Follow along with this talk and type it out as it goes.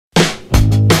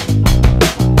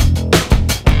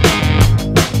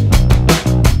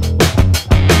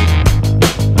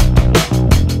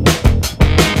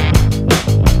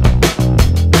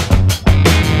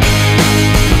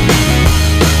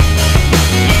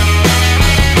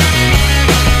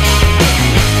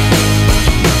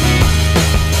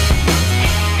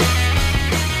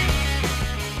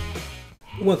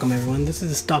Welcome everyone, this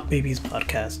is the StockBabies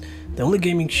podcast, the only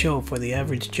gaming show for the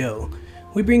average Joe.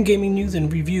 We bring gaming news and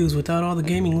reviews without all the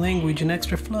gaming language and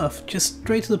extra fluff, just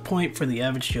straight to the point for the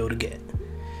average Joe to get.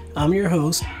 I'm your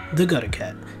host, the Gutter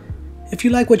Cat. If you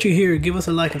like what you hear, give us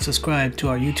a like and subscribe to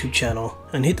our YouTube channel,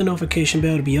 and hit the notification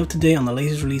bell to be up to date on the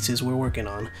latest releases we're working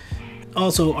on.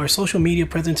 Also, our social media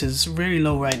presence is very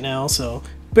low right now, so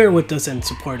bear with us and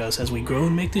support us as we grow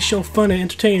and make this show fun and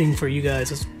entertaining for you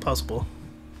guys as possible.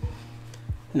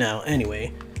 Now,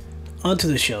 anyway, on to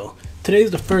the show. Today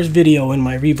is the first video in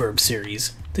my Reverb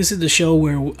series. This is the show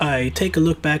where I take a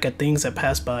look back at things that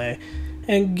passed by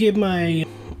and give my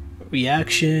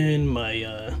reaction,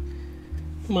 my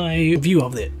view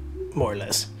of it, more or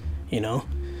less, you know.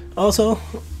 Also,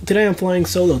 today I'm flying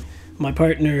solo. My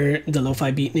partner, the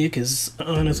Lo-Fi Beatnik, is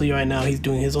honestly right now, he's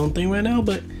doing his own thing right now,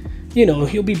 but, you know,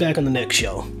 he'll be back on the next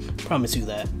show. Promise you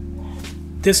that.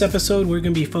 This episode, we're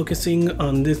going to be focusing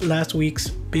on this last week's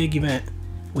big event,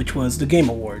 which was the Game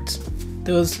Awards.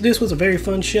 This was a very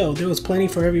fun show. There was plenty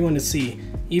for everyone to see,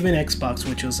 even Xbox,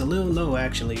 which was a little low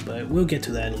actually, but we'll get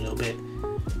to that in a little bit.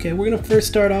 Okay, we're going to first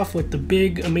start off with the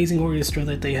big, amazing orchestra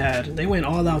that they had. They went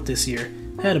all out this year.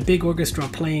 They had a big orchestra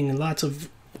playing lots of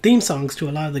theme songs to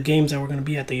a lot of the games that were going to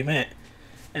be at the event.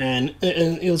 And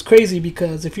it was crazy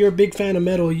because if you're a big fan of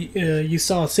metal, you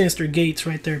saw Sinister Gates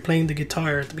right there playing the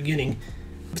guitar at the beginning.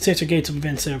 Sinister Gates of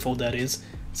Event Sevenfold, that is.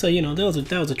 So, you know,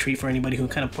 that was a treat for anybody who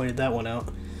kind of pointed that one out.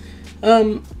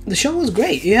 The show was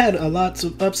great. It had lots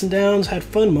of ups and downs, had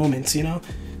fun moments, you know.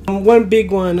 One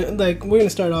big one, like, we're going to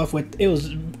start off with, there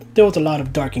was a lot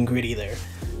of dark and gritty there.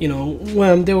 You know,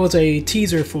 when there was a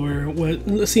teaser for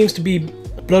what seems to be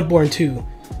Bloodborne 2,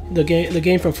 the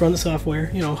game from Front Software,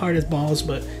 you know, hard as balls,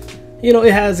 but, you know,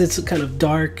 it has its kind of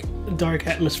dark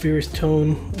atmospheric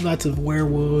tone, lots of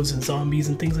werewolves and zombies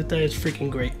and things like that. It's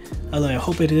freaking great. I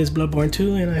hope it is Bloodborne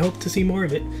 2, and I hope to see more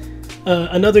of it.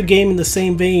 Another game in the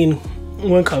same vein,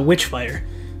 one called Witchfire,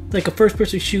 like a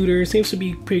first-person shooter, seems to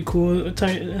be pretty cool.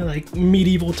 Like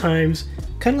medieval times,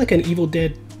 kind of like an Evil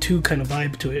Dead 2 kind of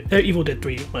vibe to it. Evil Dead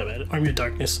 3, my bad. Army of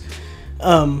Darkness.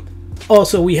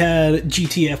 Also, we had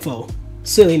GTFO,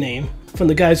 silly name, from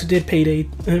the guys who did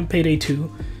Payday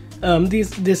 2.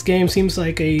 This game seems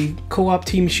like a co-op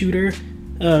team shooter.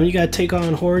 You gotta take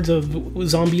on hordes of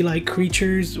zombie-like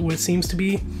creatures, what it seems to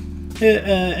be.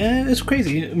 It's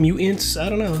crazy. Mutants, I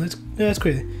don't know, that's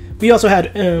crazy. We also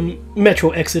had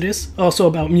Metro Exodus, also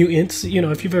about mutants. You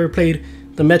know, if you've ever played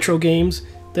the Metro games,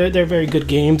 they're very good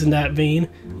games in that vein.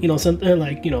 You know, something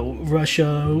like, you know,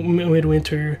 Russia,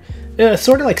 Midwinter,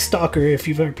 sort of like Stalker if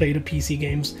you've ever played the PC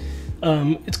games.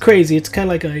 It's crazy. It's kind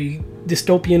of like a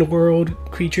dystopian world.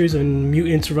 Creatures and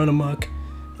mutants run amok,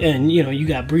 and you know, you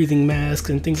got breathing masks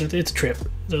and things like that. It's a trip.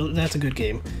 So that's a good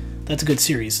game. That's a good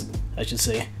series, I should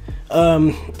say.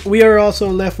 We are also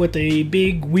left with a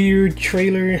big weird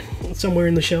trailer somewhere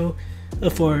in the show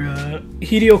for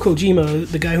Hideo Kojima,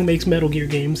 the guy who makes Metal Gear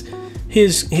games.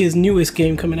 His newest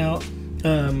game coming out,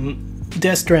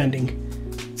 Death Stranding.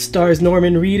 Stars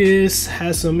Norman Reedus,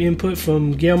 has some input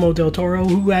from Guillermo del Toro,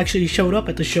 who actually showed up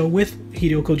at the show with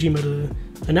Hideo Kojima to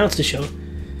announce the show.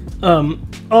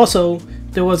 Also,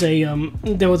 there was a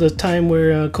time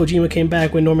where Kojima came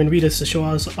back with Norman Reedus to show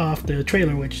us off the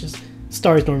trailer, which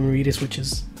stars Norman Reedus,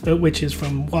 which is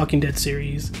from Walking Dead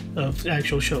series of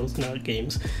actual shows, not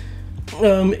games.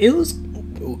 It was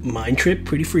mind trip,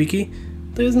 pretty freaky.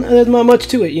 There's not much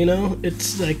to it, you know.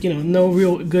 It's like, you know, no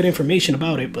real good information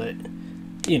about it, but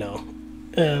you know,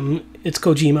 it's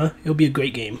Kojima. It'll be a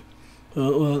great game.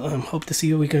 Well, hope to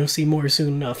see we can see more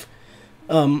soon enough.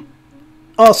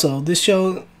 Also, this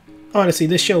show was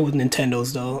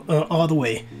Nintendo's though, all the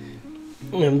way.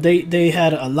 They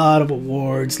had a lot of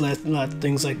awards, lot of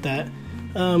things like that.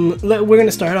 We're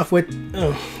gonna start off with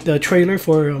the trailer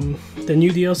for the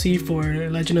new DLC for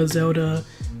Legend of Zelda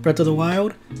Breath of the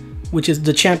Wild, which is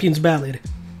the Champion's Ballad,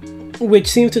 which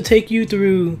seems to take you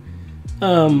through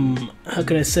how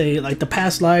could I say, like the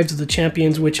past lives of the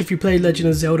champions, which if you play Legend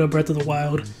of Zelda Breath of the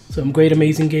Wild, some great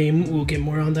amazing game, we'll get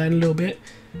more on that in a little bit.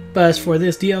 But as for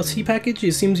this DLC package,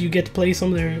 it seems you get to play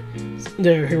some of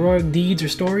their heroic deeds or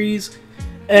stories,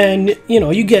 and you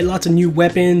know, you get lots of new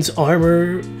weapons,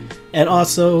 armor, and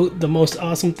also the most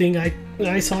awesome thing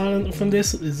I saw from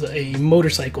this is a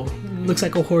motorcycle. It looks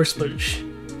like a horse, but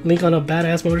Link on a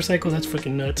badass motorcycle, that's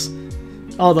freaking nuts.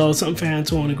 Although some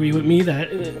fans won't agree with me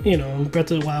that, you know, Breath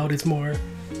of the Wild is more,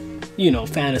 you know,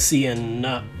 fantasy and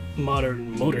not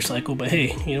modern motorcycle, but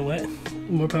hey, you know what?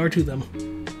 More power to them.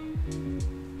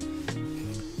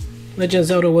 Legend of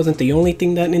Zelda wasn't the only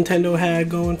thing that Nintendo had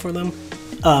going for them.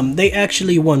 They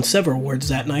actually won several awards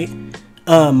that night.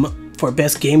 For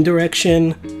Best Game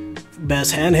Direction,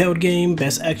 best handheld game,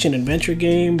 best action adventure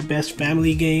game, best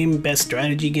family game, best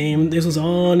strategy game. This was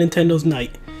all Nintendo's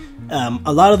night.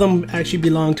 A lot of them actually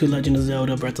belong to Legend of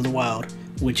Zelda Breath of the Wild,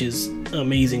 which is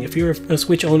amazing. If you're a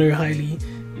Switch owner, highly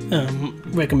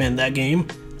recommend that game.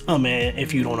 Oh man,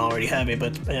 if you don't already have it,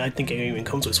 but I think it even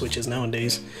comes with Switches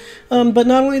nowadays. But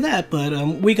not only that, but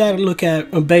we gotta look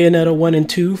at Bayonetta 1 and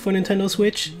 2 for Nintendo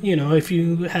Switch. You know, if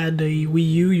you had the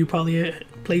Wii U, you probably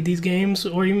played these games,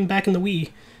 or even back in the Wii,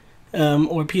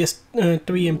 or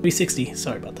PS3 and 360.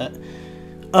 Sorry about that.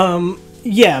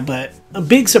 Yeah, but a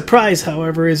big surprise,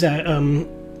 however, is that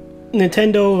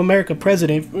Nintendo America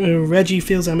President Reggie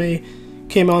Fils-Aimé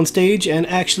came on stage and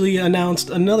actually announced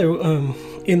another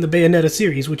in the Bayonetta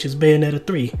series, which is Bayonetta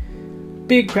 3.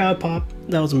 Big crowd pop.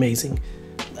 That was amazing.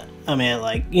 I mean,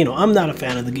 like, you know, I'm not a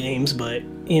fan of the games, but,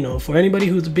 you know, for anybody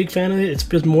who's a big fan of it, it's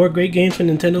just more great games for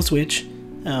Nintendo Switch.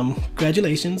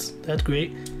 Congratulations. That's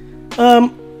great.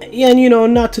 Yeah, and, you know,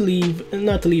 not to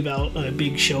leave out a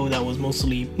big show that was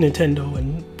mostly Nintendo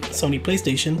and Sony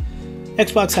PlayStation.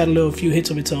 Xbox had a few hits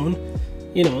of its own.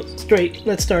 You know,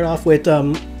 let's start off with,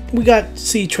 we got to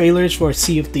see trailers for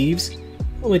Sea of Thieves,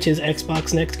 which is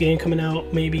Xbox next game coming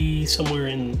out maybe somewhere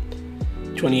in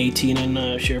 2018. I'm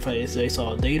not sure if I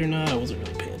saw a date or not. I wasn't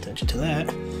really paying attention to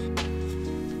that.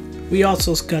 We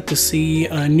also got to see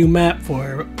a new map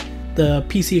for the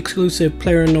PC exclusive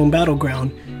PlayerUnknown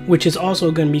Battleground, which is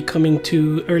also going to be coming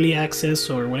to early access,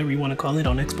 or whatever you want to call it,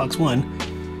 on Xbox One.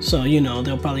 So, you know,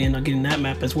 they'll probably end up getting that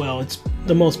map as well. It's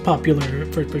the most popular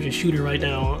first-person shooter right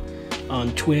now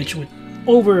on Twitch, with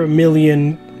over 1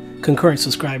 million concurrent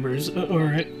subscribers,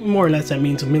 or more or less that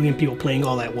means 1 million people playing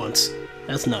all at once.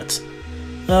 That's nuts.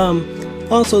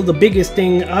 Also, the biggest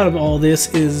thing out of all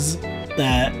this is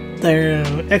that their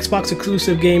Xbox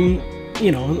exclusive game,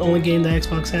 you know, the only game that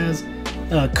Xbox has,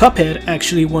 Cuphead,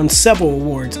 actually won several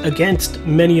awards against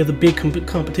many of the big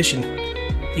competition.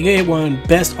 It won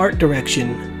Best Art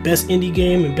Direction, Best Indie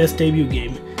Game, and Best Debut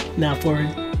Game. Now, for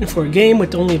a game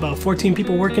with only about 14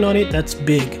 people working on it, that's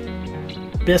big.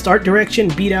 Best Art Direction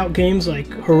beat out games like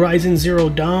Horizon Zero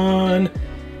Dawn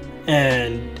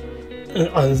and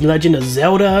Legend of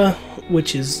Zelda,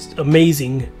 which is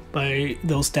amazing by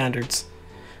those standards.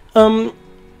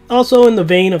 Also, in the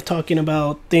vein of talking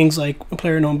about things like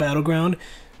PlayerUnknown Battleground,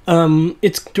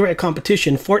 its direct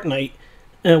competition, Fortnite,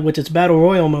 with its Battle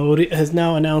Royale mode, has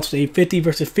now announced a 50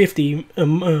 versus 50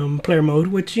 player mode,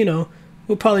 which, you know,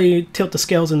 will probably tilt the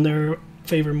scales in their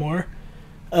favor more.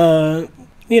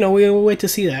 You know, we'll wait to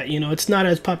see that. You know, it's not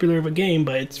as popular of a game,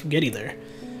 but it's getting there.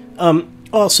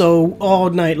 Also, all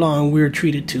night long, we were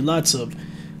treated to lots of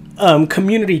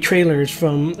community trailers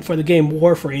for the game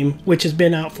Warframe, which has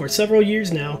been out for several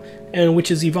years now, and which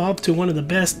has evolved to one of the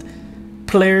best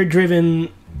player-driven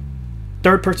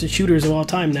third-person shooters of all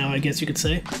time now, I guess you could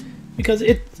say. Because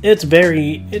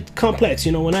it's complex.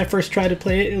 You know, when I first tried to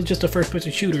play it, it was just a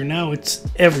first-person shooter. Now it's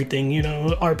everything, you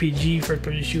know, RPG,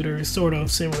 first-person shooter is sort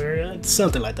of similar. It's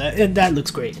something like that. And that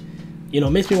looks great. You know,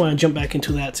 it makes me want to jump back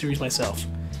into that series myself.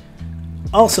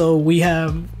 Also, we've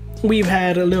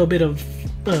had a little bit of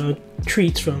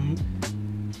treats from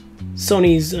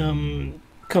Sony's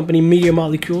company Media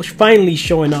Molecule, finally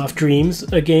showing off Dreams,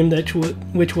 a game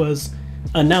which was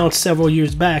announced several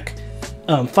years back,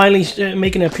 finally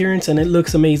making an appearance, and it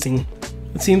looks amazing.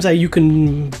 It seems like you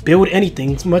can build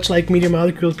anything, much like Media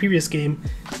Molecule's previous game,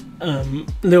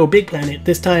 Little Big Planet.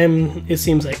 This time it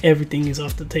seems like everything is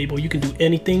off the table. You can do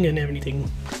anything and everything.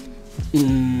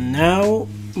 Now,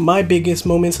 my biggest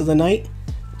moments of the night,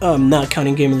 not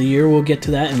counting Game of the Year, we'll get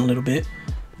to that in a little bit.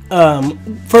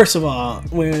 First of all,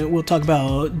 we'll talk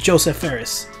about Joseph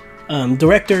Fares,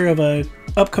 director of a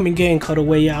upcoming game called A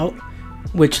Way Out,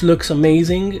 which looks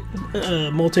amazing.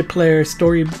 Multiplayer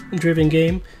story-driven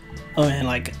game. Oh, and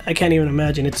like, I can't even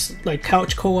imagine. It's like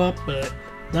couch co-op, but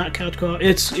not couch co-op.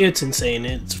 It's insane.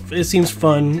 It seems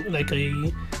fun, like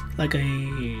a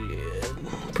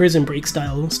Prison Break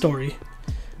style story.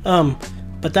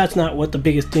 But that's not what the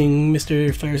biggest thing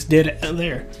Mr. Fares did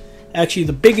there. Actually,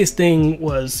 the biggest thing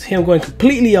was him going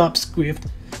completely off script,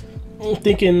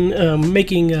 making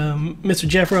Mr.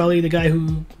 Jeff Rowley, the guy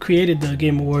who created the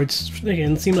Game Awards,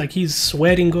 it seemed like he's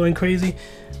sweating, going crazy.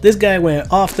 This guy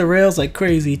went off the rails like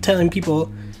crazy, telling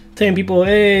people,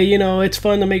 hey, you know, it's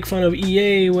fun to make fun of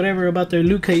EA, whatever, about their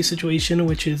loot case situation,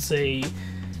 which is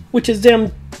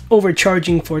them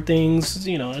overcharging for things.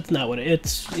 You know, it's not what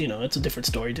it's, you know, it's a different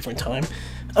story, different time.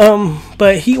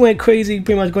 But he went crazy,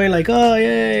 pretty much going like, oh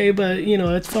yay, but you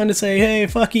know, it's fun to say, hey,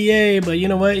 fuck EA, but you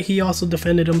know what, he also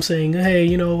defended them, saying, hey,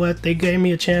 you know what, they gave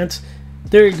me a chance,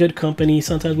 they're a good company,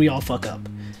 sometimes we all fuck up.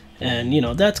 And, you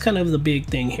know, that's kind of the big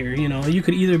thing here. You know, you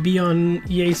could either be on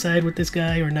EA side with this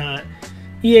guy or not.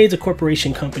 EA is a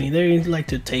corporation company. They like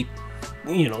to take,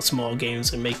 you know, small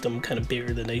games and make them kind of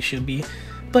bigger than they should be.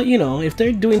 But, you know, if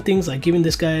they're doing things like giving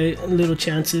this guy little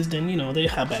chances, then, you know,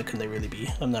 how bad can they really be?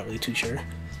 I'm not really too sure.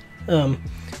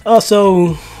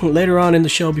 Also, later on in the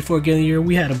show, before getting here,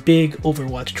 we had a big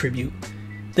Overwatch tribute.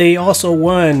 They also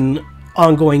won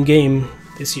ongoing game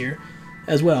this year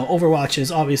as well. Overwatch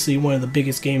is obviously one of the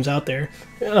biggest games out there,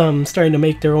 starting to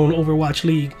make their own Overwatch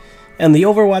League. And the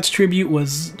Overwatch tribute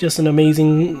was just an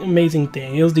amazing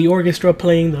thing. It was the orchestra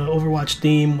playing the Overwatch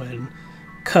theme and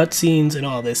cutscenes and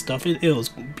all this stuff. It was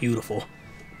beautiful.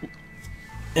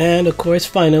 And of course,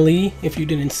 finally, if you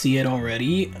didn't see it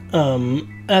already,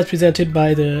 as presented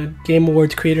by the Game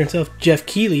Awards creator himself, Jeff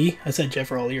Keighley. I said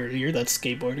Jeff earlier, that's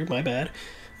skateboarder, my bad.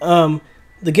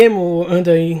 The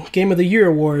Game of the Year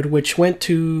award, which went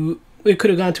to, it could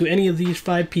have gone to any of these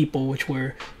 5 people, which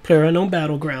were PlayerUnknown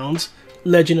Battlegrounds,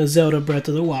 Legend of Zelda Breath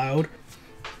of the Wild,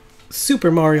 Super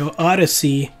Mario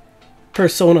Odyssey,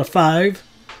 Persona 5,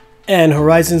 and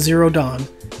Horizon Zero Dawn.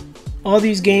 All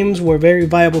these games were very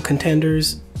viable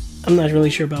contenders. I'm not really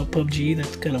sure about PUBG,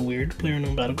 that's kind of weird,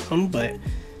 PlayerUnknown Battleground, but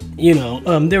you know,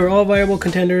 they were all viable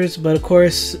contenders, but of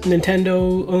course,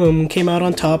 Nintendo came out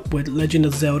on top with Legend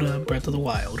of Zelda Breath of the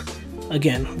Wild.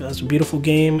 Again, that's a beautiful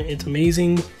game, it's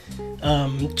amazing.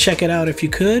 Check it out if you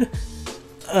could.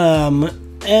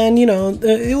 And you know,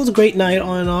 it was a great night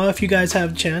all in all. If you guys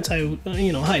have a chance, I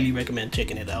you know, highly recommend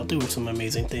checking it out. There were some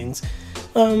amazing things.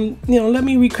 You know, let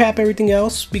me recap everything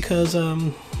else because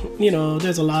you know,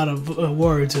 there's a lot of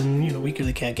awards and, you know, we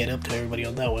really can't get up to everybody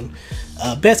on that one.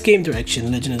 Best Game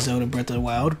Direction, Legend of Zelda Breath of the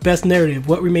Wild. Best Narrative,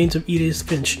 What Remains of Edith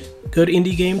Finch. Good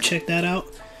indie game, check that out.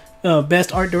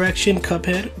 Best Art Direction,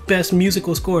 Cuphead. Best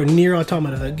Musical Score, Nier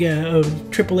Automata. Again, a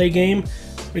AAA game.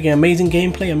 Again, amazing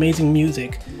gameplay, amazing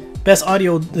music. Best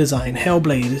Audio Design,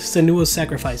 Hellblade, Senua's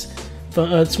Sacrifice.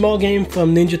 A small game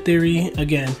from Ninja Theory.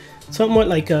 Again, somewhat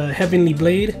like Heavenly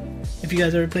Blade, if you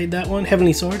guys ever played that one.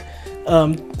 Heavenly Sword.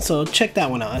 So check that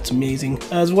one out, that's amazing.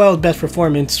 As well as Best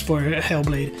Performance for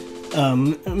Hellblade.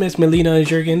 Miss Melina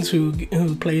Jurgens, who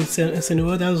played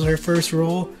Senua, that was her first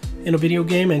role in a video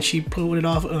game, and she pulled it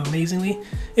off amazingly.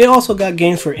 It also got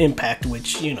games for Impact,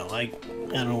 which, you know, I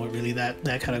don't know what really that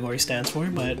category stands for,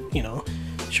 but, you know,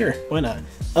 sure, why not.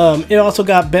 It also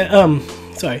got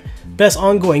Best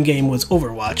Ongoing Game was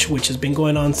Overwatch, which has been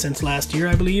going on since last year,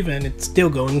 I believe, and it's still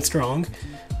going strong.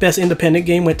 Best Independent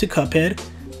Game went to Cuphead.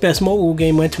 Best Mobile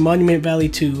Game went to Monument Valley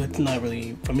 2. It's not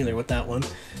really familiar with that one.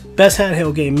 Best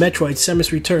Handheld Game, Metroid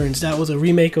Samus Returns. That was a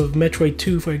remake of Metroid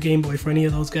 2 for a Game Boy for any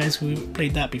of those guys who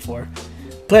played that before.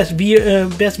 Best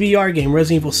VR Game,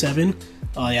 Resident Evil 7.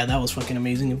 Oh yeah, that was fucking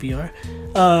amazing in VR.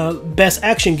 Best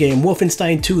Action Game,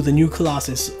 Wolfenstein 2, The New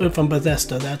Colossus from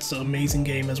Bethesda. That's an amazing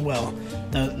game as well.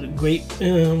 That's a great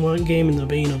one game in the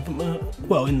vein of,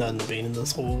 well, not in the vein, in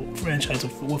this whole franchise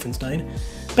of Wolfenstein.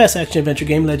 Best Action Adventure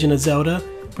Game, Legend of Zelda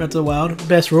Breath of the Wild.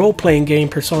 Best Role-Playing Game,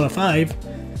 Persona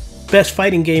 5. Best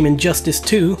Fighting Game, Injustice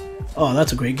 2. Oh,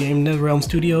 that's a great game. NetherRealm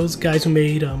Studios, guys who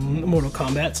made Mortal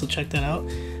Kombat, so check that out.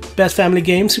 Best Family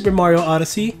Game, Super Mario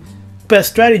Odyssey.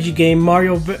 Best Strategy Game,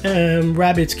 Mario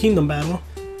Rabbids Kingdom Battle.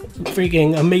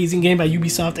 Freaking amazing game by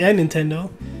Ubisoft and Nintendo.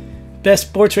 Best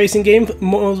Sports Racing Game,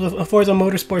 Forza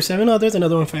Motorsport 7. Oh, there's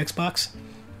another one for Xbox.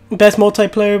 Best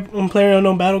Multiplayer,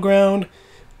 PlayerUnknown Battleground.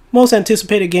 Most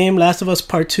Anticipated Game, Last of Us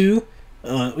Part 2.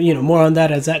 You know, more on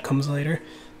that as that comes later.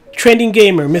 Trending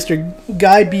Gamer, Mr.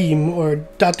 Guy Beam, or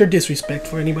Dr. Disrespect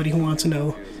for anybody who wants to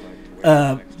know.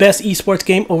 Best Esports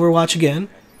Game, Overwatch again.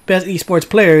 Best Esports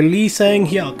Player, Lee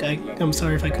Sang-hyuk. I'm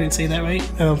sorry if I couldn't say that right.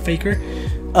 Faker.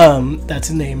 That's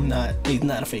his name, he's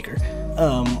not a faker.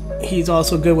 He's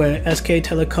also good with SK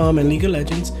Telecom and League of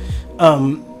Legends.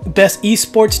 Best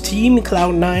Esports Team,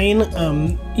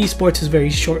 Cloud9. Esports is very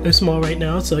small right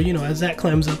now, so, you know, as that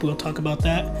climbs up, we'll talk about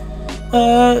that.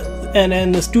 And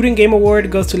then the Student Game Award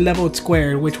goes to Leveled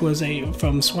Squared, which was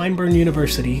from Swinburne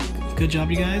University. Good job,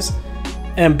 you guys.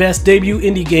 And Best Debut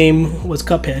Indie Game was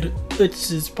Cuphead,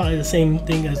 which is probably the same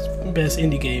thing as Best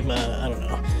Indie Game. I don't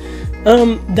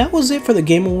know. That was it for the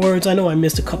Game Awards. I know I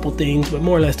missed a couple things, but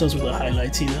more or less those were the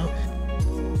highlights, you know.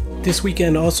 This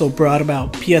weekend also brought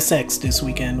about PSX this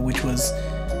weekend, which was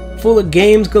full of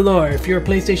games galore. If you're a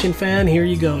PlayStation fan, here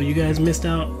you go. You guys missed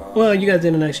out. Well, you guys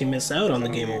didn't actually miss out on the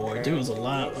Game Award. There was a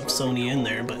lot of Sony in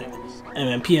there, but I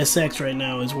mean, PSX right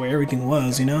now is where everything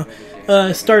was, you know.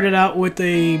 Started out with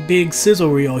a big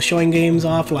sizzle reel showing games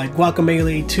off like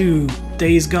Guacamelee 2,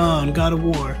 Days Gone, God of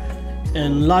War,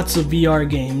 and lots of VR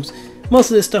games. Most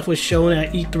of this stuff was shown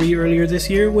at E3 earlier this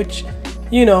year, which,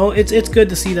 you know, it's good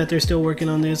to see that they're still working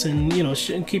on this and, you know,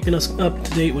 keeping us up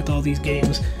to date with all these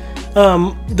games.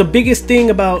 The biggest thing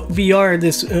about VR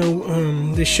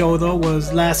this show though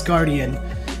was Last Guardian.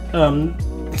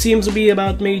 It seems to be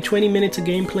about maybe 20 minutes of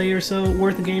gameplay or so,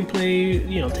 worth of gameplay,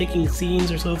 you know, taking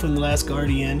scenes or so from The Last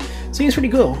Guardian. Seems pretty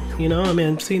cool, you know, I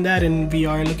mean, seeing that in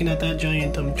VR, looking at that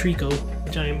giant Trico,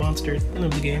 giant monster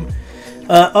of the game.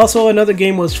 Also, another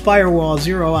game was Firewall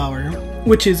 0 Hour,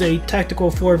 which is a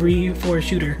tactical 4v4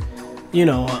 shooter. You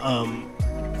know,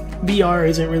 VR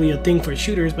isn't really a thing for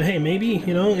shooters, but hey, maybe,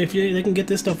 you know, if they can get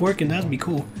this stuff working, that'd be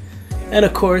cool. And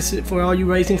of course, for all you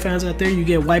racing fans out there, you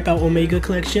get Wipeout Omega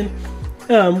Collection.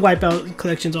 Wipeout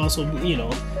Collection's also, you know,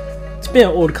 it's been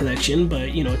an old collection,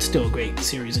 but, you know, it's still a great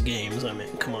series of games. I mean,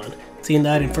 come on. Seeing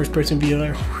that in first-person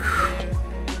VR,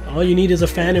 all you need is a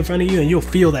fan in front of you and you'll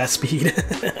feel that speed.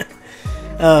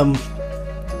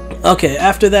 Okay,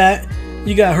 after that,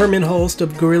 you got Herman Holst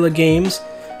of Guerrilla Games.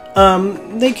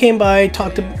 They came by,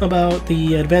 talked about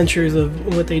the adventures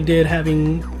of what they did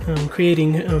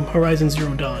creating Horizon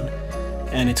Zero Dawn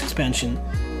and its expansion.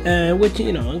 Which,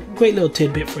 you know, a great little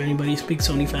tidbit for anybody who's a big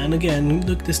Sony fan. Again,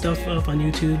 look this stuff up on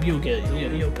YouTube,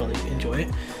 you'll probably enjoy it.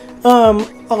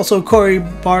 Also, Cory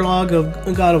Barlog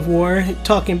of God of War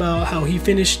talking about how he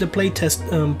finished the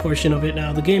playtest portion of it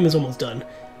now. The game is almost done.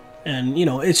 And, you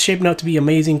know, it's shaping up to be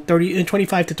amazing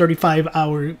 25 to 35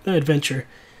 hour adventure.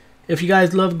 If you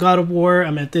guys love God of War, I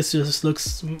mean, this just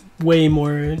looks way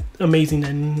more amazing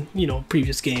than, you know,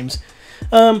 previous games.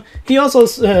 He also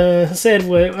said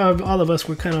what all of us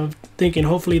were kind of thinking,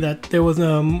 hopefully, that there was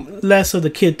less of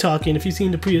the kid talking. If you've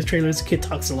seen the previous trailers, the kid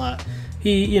talks a lot.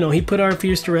 He put our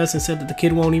fears to rest and said that the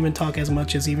kid won't even talk as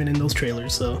much as even in those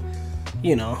trailers. So,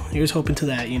 you know, here's hoping to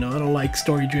that. You know, I don't like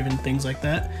story-driven things like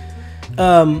that.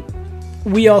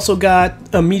 We also got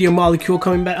a Media Molecule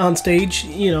coming back on stage.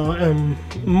 You know,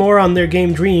 more on their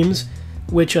game Dreams,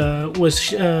 which was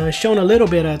shown a little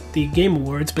bit at the Game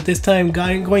Awards, but this time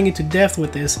going into depth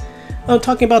with this,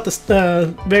 talking about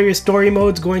the various story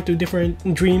modes, going through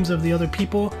different dreams of the other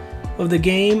people of the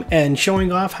game, and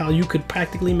showing off how you could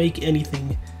practically make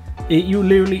anything.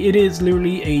 It is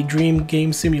literally a dream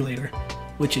game simulator,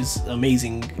 which is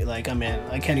amazing. Like, I mean,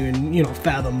 I can't even, you know,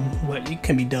 fathom what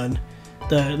can be done.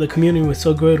 The community was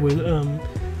so good with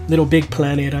Little Big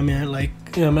Planet. I mean, like,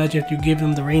 you know, imagine if you give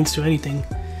them the reins to anything.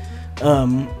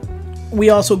 We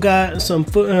also got some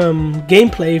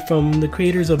gameplay from the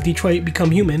creators of Detroit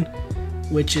Become Human,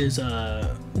 which is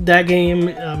that game.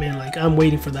 I mean, like, I'm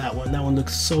waiting for that one. That one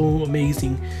looks so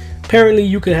amazing. Apparently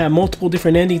you could have multiple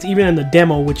different endings, even in the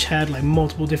demo, which had like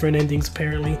multiple different endings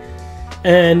apparently,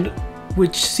 and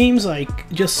which seems like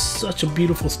just such a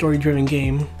beautiful story-driven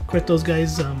game. Of course, those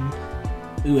guys,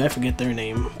 I forget their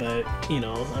name, but, you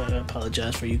know, I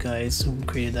apologize for you guys who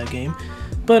created that game.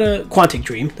 But Quantic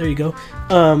Dream, there you go.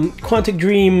 Quantic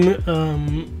Dream,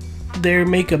 they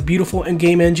make a beautiful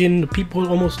game engine. The people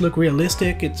almost look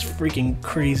realistic. It's freaking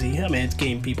crazy. I mean, it's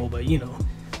game people, but, you know,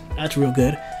 that's real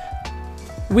good.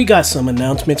 We got some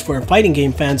announcements for fighting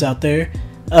game fans out there.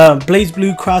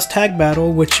 BlazBlue Cross Tag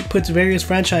Battle, which puts various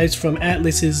franchises from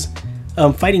Atlus's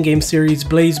fighting game series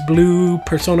BlazBlue,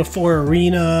 Persona 4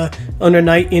 Arena, Under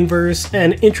Night Inverse,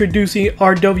 and introducing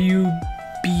RWBY,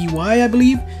 I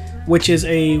believe, which is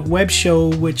a web show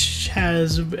which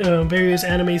has various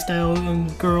anime style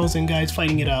girls and guys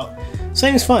fighting it out.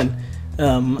 Seems fun.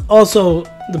 Also,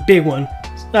 the big one,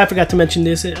 I forgot to mention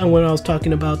this when I was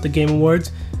talking about the Game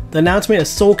Awards, the announcement of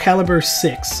Soul Calibur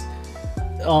 6.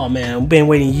 Oh man, I've been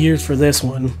waiting years for this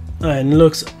one, and it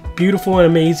looks beautiful and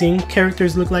amazing.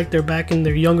 Characters look like they're back in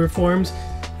their younger forms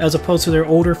as opposed to their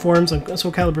older forms on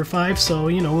Soul Calibur 5, so,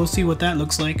 you know, we'll see what that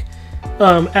looks like.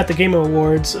 At the Game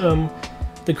Awards,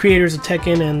 the creators of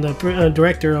Tekken and the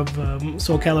director of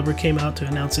Soul Calibur came out to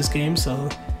announce this game, so,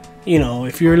 you know,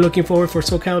 if you're looking forward for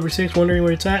Soul Calibur 6, wondering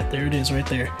where it's at, there it is right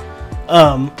there.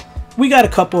 We got a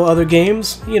couple other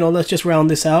games, you know, let's just round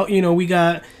this out. You know, we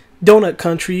got Donut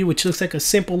Country, which looks like a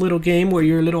simple little game where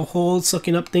you're a little hole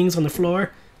sucking up things on the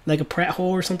floor, like a Pratt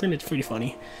hole or something. It's pretty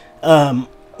funny.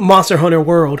 Monster Hunter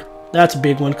World, that's a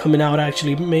big one, coming out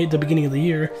actually made the beginning of the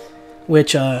year,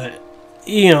 which,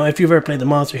 you know, if you've ever played the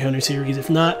Monster Hunter series, if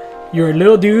not, you're a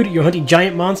little dude, you're hunting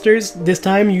giant monsters. This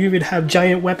time you even have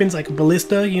giant weapons like a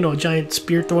ballista, you know, a giant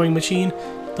spear throwing machine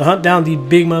to hunt down these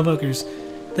big motherfuckers.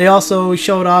 They also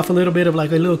showed off a little bit of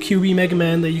like a little QB Mega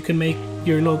Man that you can make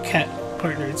your little cat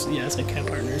partners. Yeah, it's like cat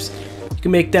partners. You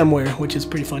can make them wear, which is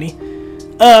pretty funny.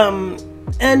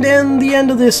 And then the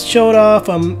end of this showed off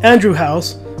Andrew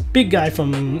House, big guy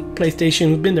from PlayStation,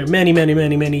 who's been there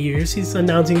many years. He's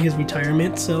announcing his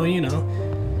retirement, so, you know,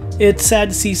 it's sad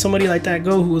to see somebody like that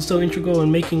go who was so integral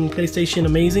in making PlayStation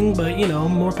amazing, but you know,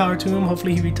 more power to him.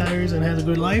 Hopefully he retires and has a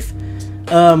good life.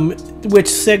 Which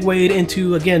segued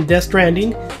into, again, Death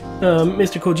Stranding,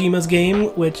 Mr. Kojima's game,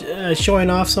 which showing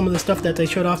off some of the stuff that they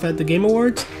showed off at the Game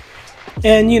Awards.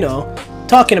 And, you know,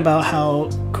 talking about how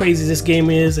crazy this game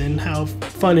is and how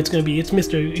fun it's going to be. It's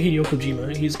Mr. Hideo Kojima.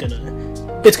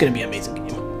 It's going to be an amazing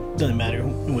game. Doesn't matter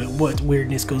what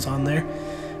weirdness goes on there.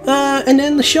 And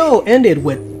then the show ended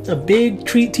with a big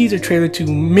teaser trailer to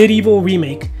Medieval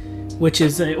Remake, which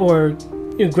is or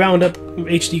ground up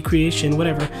HD creation,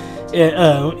 whatever.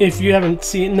 If you haven't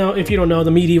seen, if you don't know,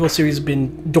 the Medieval series has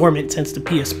been dormant since the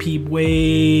PSP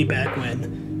way back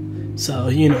when. So,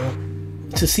 you know,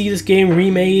 to see this game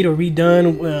remade or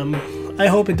redone, I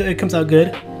hope it comes out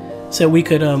good, so we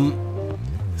could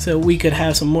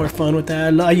have some more fun with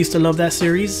that. I used to love that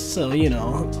series, so you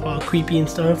know, all creepy and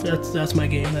stuff. That's my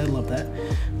game. I love that.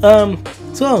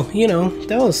 So you know,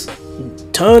 that was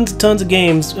tons of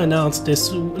games announced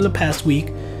the past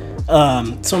week.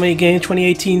 So many games.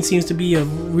 2018 seems to be a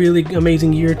really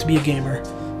amazing year to be a gamer,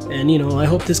 and you know, I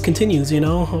hope this continues. You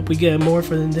know, hope we get more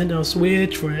for the Nintendo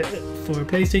Switch, for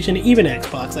PlayStation, even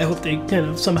Xbox. I hope they kind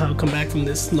of somehow come back from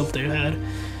this slump they had.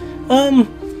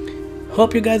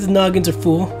 Hope you guys' noggins are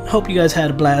full. Hope you guys had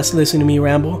a blast listening to me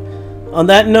ramble. On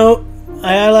that note,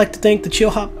 I like to thank the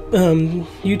Chill Hop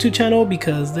YouTube channel,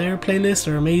 because their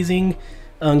playlists are amazing.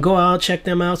 Go out, check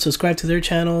them out, subscribe to their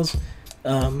channels.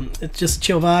 It's just a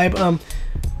chill vibe.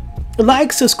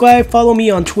 Like, subscribe, follow me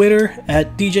on Twitter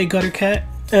at DJ Guttercat,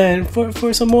 and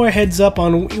for some more heads up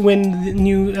on when the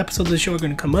new episodes of the show are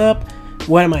going to come up.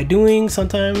 What am I doing?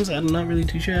 Sometimes I'm not really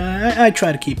too sure. I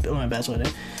try to keep my best with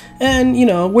it. And, you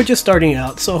know, we're just starting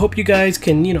out, so I hope you guys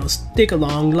can, you know, stick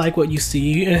along, like what you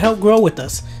see, and help grow with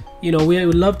us. You know, we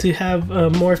would love to have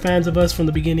more fans of us from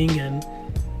the beginning, and,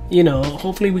 you know,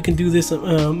 hopefully we can do this,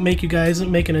 make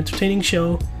an entertaining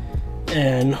show,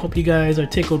 and hope you guys are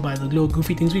tickled by the little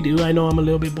goofy things we do. I know I'm a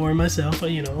little bit boring myself, but,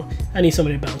 you know, I need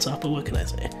somebody to bounce off, but what can I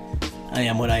say? I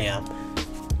am what I am.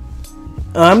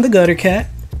 I'm the Gutter Cat.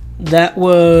 That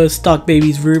was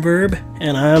StockBabies Reverb,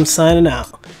 and I'm signing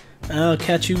out. I'll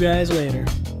catch you guys later.